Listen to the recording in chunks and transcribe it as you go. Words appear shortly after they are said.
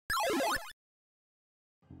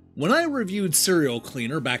When I reviewed Serial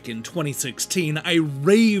Cleaner back in 2016, I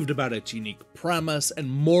raved about its unique premise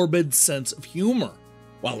and morbid sense of humor.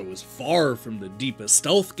 While it was far from the deepest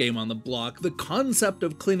stealth game on the block, the concept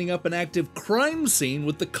of cleaning up an active crime scene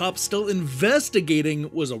with the cops still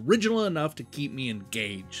investigating was original enough to keep me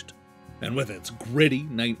engaged. And with its gritty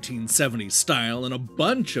 1970s style and a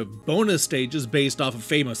bunch of bonus stages based off of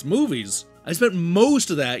famous movies, I spent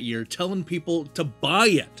most of that year telling people to buy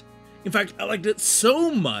it. In fact, I liked it so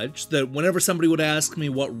much that whenever somebody would ask me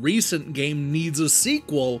what recent game needs a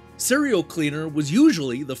sequel, Serial Cleaner was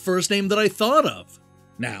usually the first name that I thought of.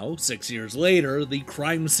 Now, 6 years later, the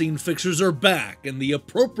crime scene fixers are back and the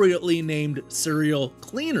appropriately named Serial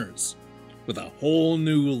Cleaners. With a whole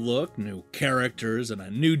new look, new characters, and a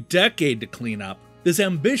new decade to clean up, this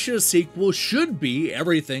ambitious sequel should be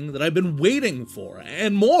everything that I've been waiting for,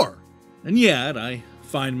 and more. And yet, I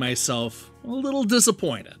find myself a little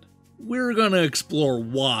disappointed. We're gonna explore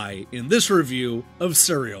why in this review of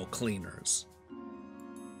Serial Cleaners.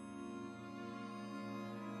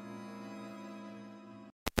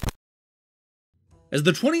 As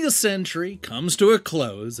the 20th century comes to a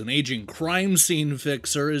close, an aging crime scene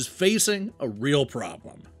fixer is facing a real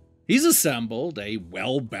problem. He's assembled a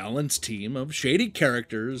well-balanced team of shady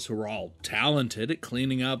characters who are all talented at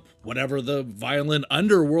cleaning up whatever the violent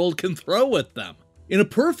underworld can throw at them. In a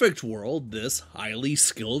perfect world, this highly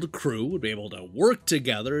skilled crew would be able to work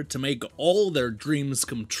together to make all their dreams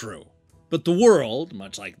come true. But the world,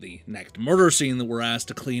 much like the next murder scene that we're asked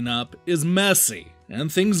to clean up, is messy, and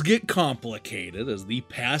things get complicated as the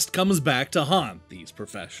past comes back to haunt these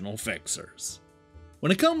professional fixers.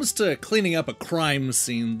 When it comes to cleaning up a crime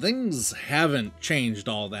scene, things haven't changed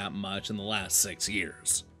all that much in the last 6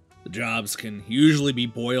 years. The jobs can usually be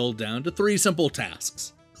boiled down to 3 simple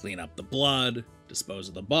tasks: clean up the blood, dispose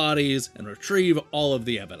of the bodies, and retrieve all of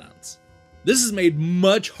the evidence. This is made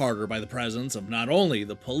much harder by the presence of not only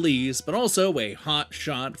the police, but also a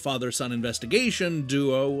hot-shot father-son investigation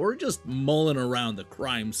duo or just mulling around the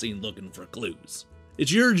crime scene looking for clues.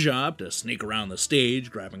 It's your job to sneak around the stage,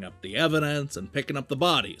 grabbing up the evidence and picking up the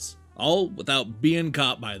bodies, all without being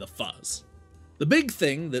caught by the fuzz. The big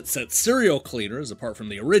thing that sets Serial Cleaners apart from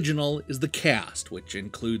the original is the cast, which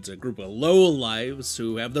includes a group of lowlifes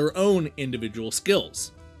who have their own individual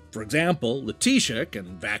skills. For example, Letitia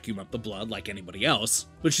can vacuum up the blood like anybody else,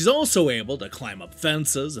 but she's also able to climb up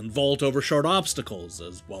fences and vault over short obstacles,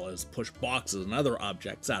 as well as push boxes and other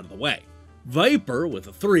objects out of the way. Viper, with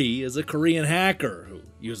a 3, is a Korean hacker who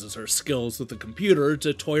uses her skills with the computer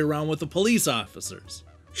to toy around with the police officers.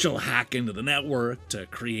 She'll hack into the network to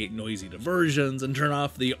create noisy diversions and turn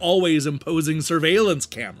off the always imposing surveillance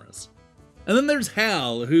cameras. And then there's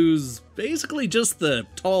Hal, who's basically just the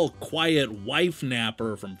tall, quiet wife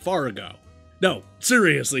napper from Fargo. No,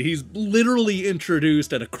 seriously, he's literally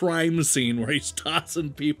introduced at a crime scene where he's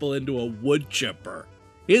tossing people into a wood chipper.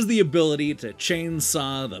 He has the ability to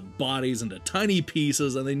chainsaw the bodies into tiny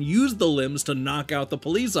pieces and then use the limbs to knock out the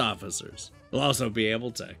police officers. He'll also be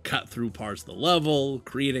able to cut through parts of the level,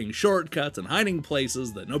 creating shortcuts and hiding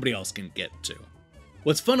places that nobody else can get to.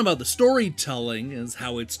 What's fun about the storytelling is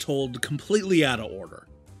how it's told completely out of order.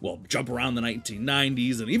 We'll jump around the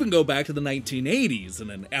 1990s and even go back to the 1980s in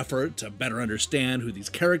an effort to better understand who these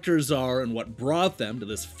characters are and what brought them to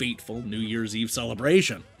this fateful New Year's Eve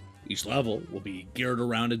celebration. Each level will be geared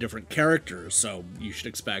around a different character, so you should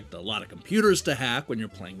expect a lot of computers to hack when you're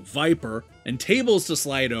playing Viper, and tables to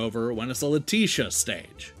slide over when it's a Letitia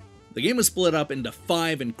stage. The game is split up into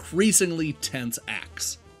 5 increasingly tense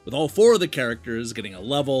acts, with all 4 of the characters getting a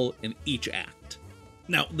level in each act.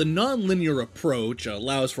 Now, the non-linear approach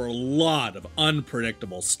allows for a lot of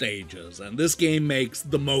unpredictable stages, and this game makes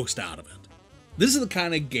the most out of it. This is the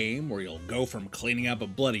kind of game where you'll go from cleaning up a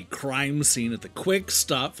bloody crime scene at the Quick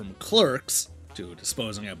Stop from Clerks, to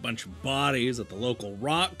disposing of a bunch of bodies at the local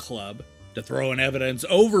rock club, to throwing evidence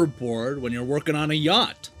overboard when you're working on a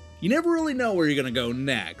yacht. You never really know where you're going to go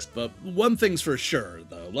next, but one thing's for sure,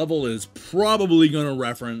 the level is probably going to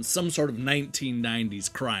reference some sort of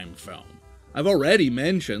 1990s crime film. I've already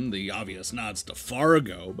mentioned the obvious nods to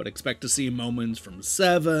Fargo, but expect to see moments from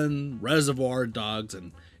Seven, Reservoir Dogs,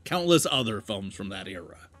 and countless other films from that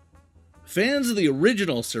era. Fans of the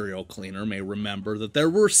original Serial Cleaner may remember that there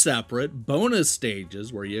were separate bonus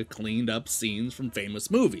stages where you cleaned up scenes from famous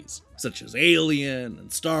movies, such as Alien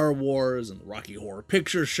and Star Wars and the Rocky Horror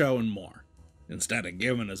Picture Show and more. Instead of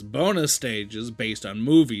giving us bonus stages based on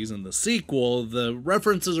movies in the sequel, the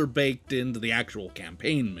references are baked into the actual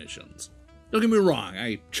campaign missions. Don't get me wrong,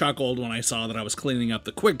 I chuckled when I saw that I was cleaning up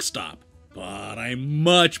the Quick Stop. but I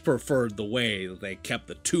much preferred the way that they kept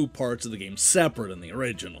the two parts of the game separate in the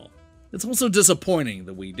original. It's also disappointing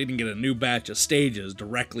that we didn't get a new batch of stages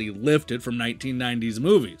directly lifted from 1990s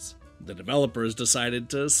movies. The developers decided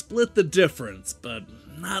to split the difference, but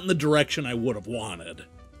not in the direction I would have wanted.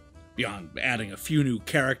 Beyond adding a few new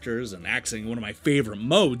characters and axing one of my favorite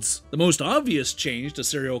modes, the most obvious change to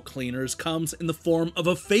Serial Cleaners comes in the form of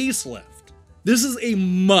a facelift. This is a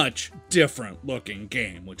much different looking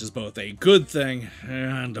game, which is both a good thing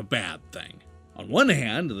and a bad thing. On one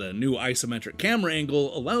hand, the new isometric camera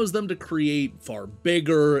angle allows them to create far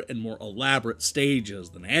bigger and more elaborate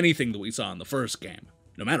stages than anything that we saw in the first game.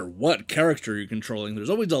 No matter what character you're controlling, there's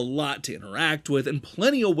always a lot to interact with and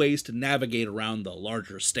plenty of ways to navigate around the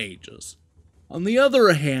larger stages. On the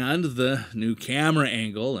other hand, the new camera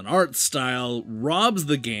angle and art style robs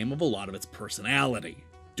the game of a lot of its personality.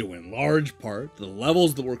 Due in large part to the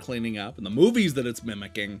levels that we're cleaning up and the movies that it's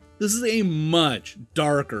mimicking, this is a much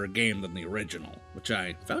darker game than the original, which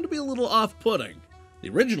I found to be a little off-putting. The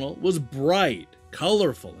original was bright,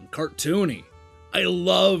 colorful, and cartoony. I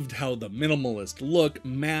loved how the minimalist look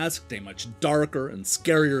masked a much darker and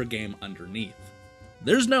scarier game underneath.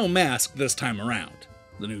 There's no mask this time around.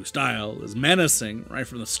 The new style is menacing right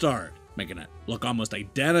from the start, making it look almost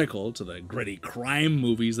identical to the gritty crime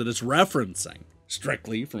movies that it's referencing.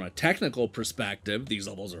 Strictly from a technical perspective, these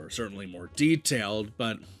levels are certainly more detailed,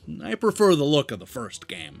 but I prefer the look of the first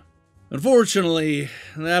game. Unfortunately,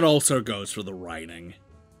 that also goes for the writing.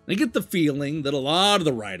 I get the feeling that a lot of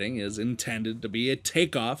the writing is intended to be a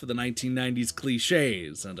takeoff of the 1990s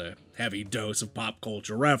cliches and a heavy dose of pop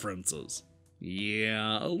culture references.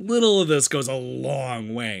 Yeah, a little of this goes a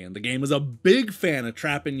long way, and the game is a big fan of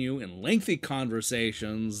trapping you in lengthy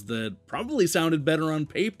conversations that probably sounded better on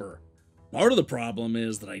paper. Part of the problem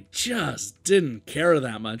is that I just didn't care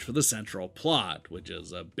that much for the central plot, which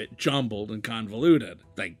is a bit jumbled and convoluted,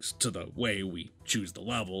 thanks to the way we choose the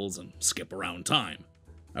levels and skip around time.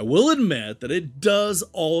 I will admit that it does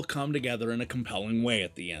all come together in a compelling way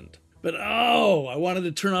at the end. But oh, I wanted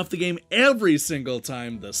to turn off the game every single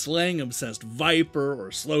time the slang-obsessed Viper or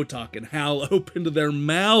slow-talking Hal opened their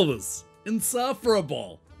mouths.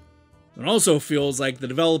 Insufferable. It also feels like the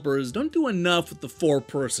developers don't do enough with the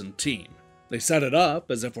four-person team. They set it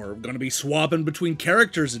up as if we're going to be swapping between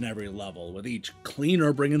characters in every level, with each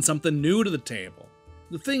cleaner bringing something new to the table.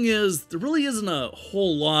 The thing is, there really isn't a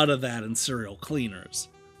whole lot of that in Serial Cleaners.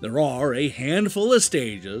 There are a handful of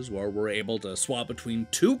stages where we're able to swap between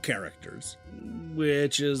two characters,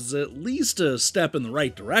 which is at least a step in the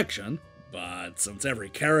right direction, but since every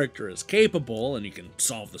character is capable and you can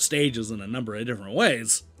solve the stages in a number of different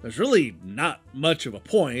ways, there's really not much of a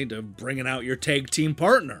point of bringing out your tag team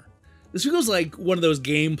partner. This feels like one of those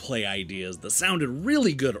gameplay ideas that sounded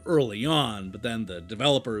really good early on, but then the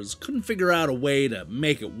developers couldn't figure out a way to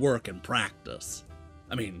make it work in practice.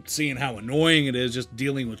 I mean, seeing how annoying it is just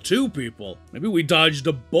dealing with two people, maybe we dodged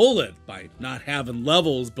a bullet by not having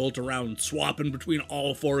levels built around swapping between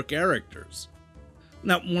all four characters.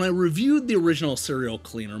 Now, when I reviewed the original Serial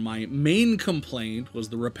Cleaner, my main complaint was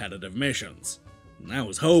the repetitive missions. And I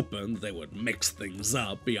was hoping that they would mix things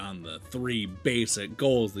up beyond the three basic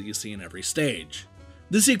goals that you see in every stage.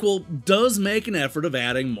 The sequel does make an effort of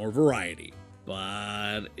adding more variety,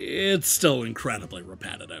 but it's still incredibly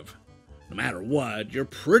repetitive. No matter what, you're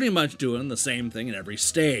pretty much doing the same thing in every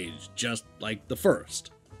stage, just like the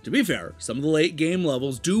first. To be fair, some of the late game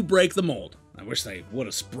levels do break the mold. I wish they would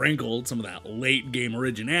have sprinkled some of that late game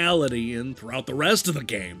originality in throughout the rest of the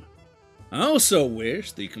game. I also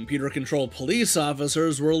wish the computer-controlled police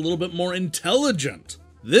officers were a little bit more intelligent.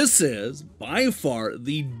 This is, by far,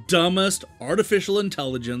 the dumbest artificial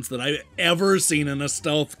intelligence that I've ever seen in a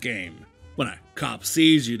stealth game. When a cop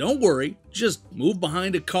sees you, don't worry, just move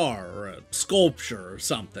behind a car or a sculpture or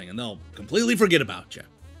something and they'll completely forget about you.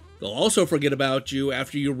 They'll also forget about you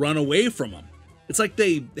after you run away from them. It's like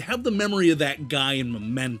they have the memory of that guy in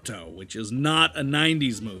Memento, which is not a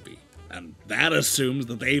 90s movie. And that assumes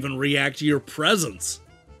that they even react to your presence.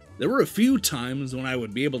 There were a few times when I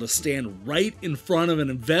would be able to stand right in front of an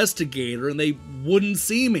investigator and they wouldn't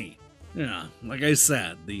see me. Yeah, like I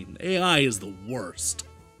said, the AI is the worst.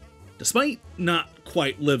 Despite not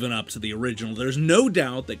quite living up to the original, there's no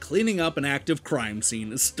doubt that cleaning up an active crime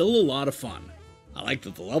scene is still a lot of fun. I like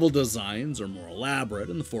that the level designs are more elaborate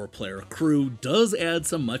and the 4-player crew does add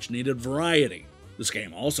some much needed variety. This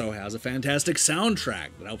game also has a fantastic soundtrack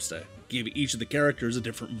that helps to give each of the characters a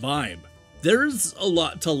different vibe. There's a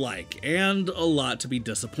lot to like and a lot to be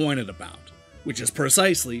disappointed about, which is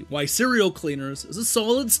precisely why Serial Cleaners is a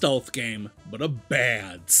solid stealth game, but a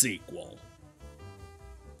bad sequel.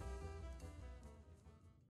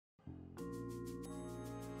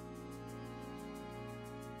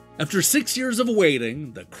 After 6 years of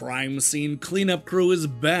waiting, the crime scene cleanup crew is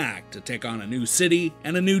back to take on a new city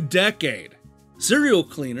and a new decade. Serial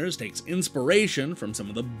Cleaners takes inspiration from some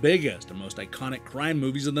of the biggest and most iconic crime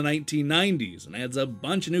movies of the 1990s and adds a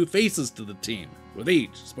bunch of new faces to the team, with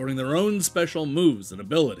each sporting their own special moves and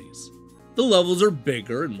abilities. The levels are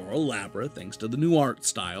bigger and more elaborate thanks to the new art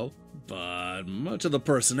style, but much of the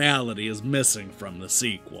personality is missing from the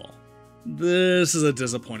sequel. This is a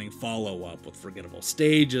disappointing follow-up with forgettable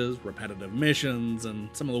stages, repetitive missions, and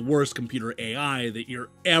some of the worst computer AI that you're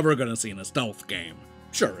ever gonna see in a stealth game.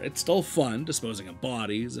 Sure, it's still fun disposing of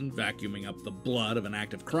bodies and vacuuming up the blood of an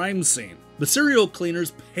active crime scene, but Serial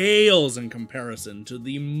Cleaners pales in comparison to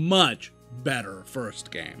the much better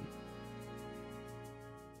first game.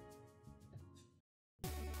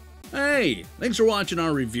 Hey, thanks for watching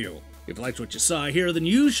our review. If you liked what you saw here, then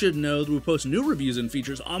you should know that we post new reviews and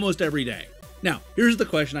features almost every day. Now, here's the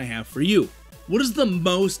question I have for you. What is the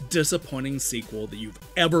most disappointing sequel that you've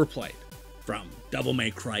ever played? From Devil May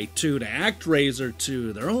Cry 2 to ActRaiser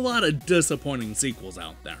 2, there are a lot of disappointing sequels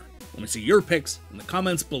out there. Let me see your picks in the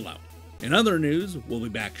comments below. In other news, we'll be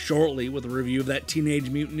back shortly with a review of that Teenage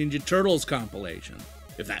Mutant Ninja Turtles compilation.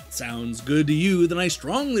 If that sounds good to you, then I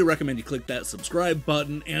strongly recommend you click that subscribe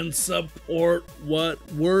button and support what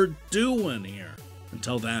we're doing here.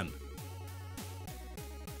 Until then.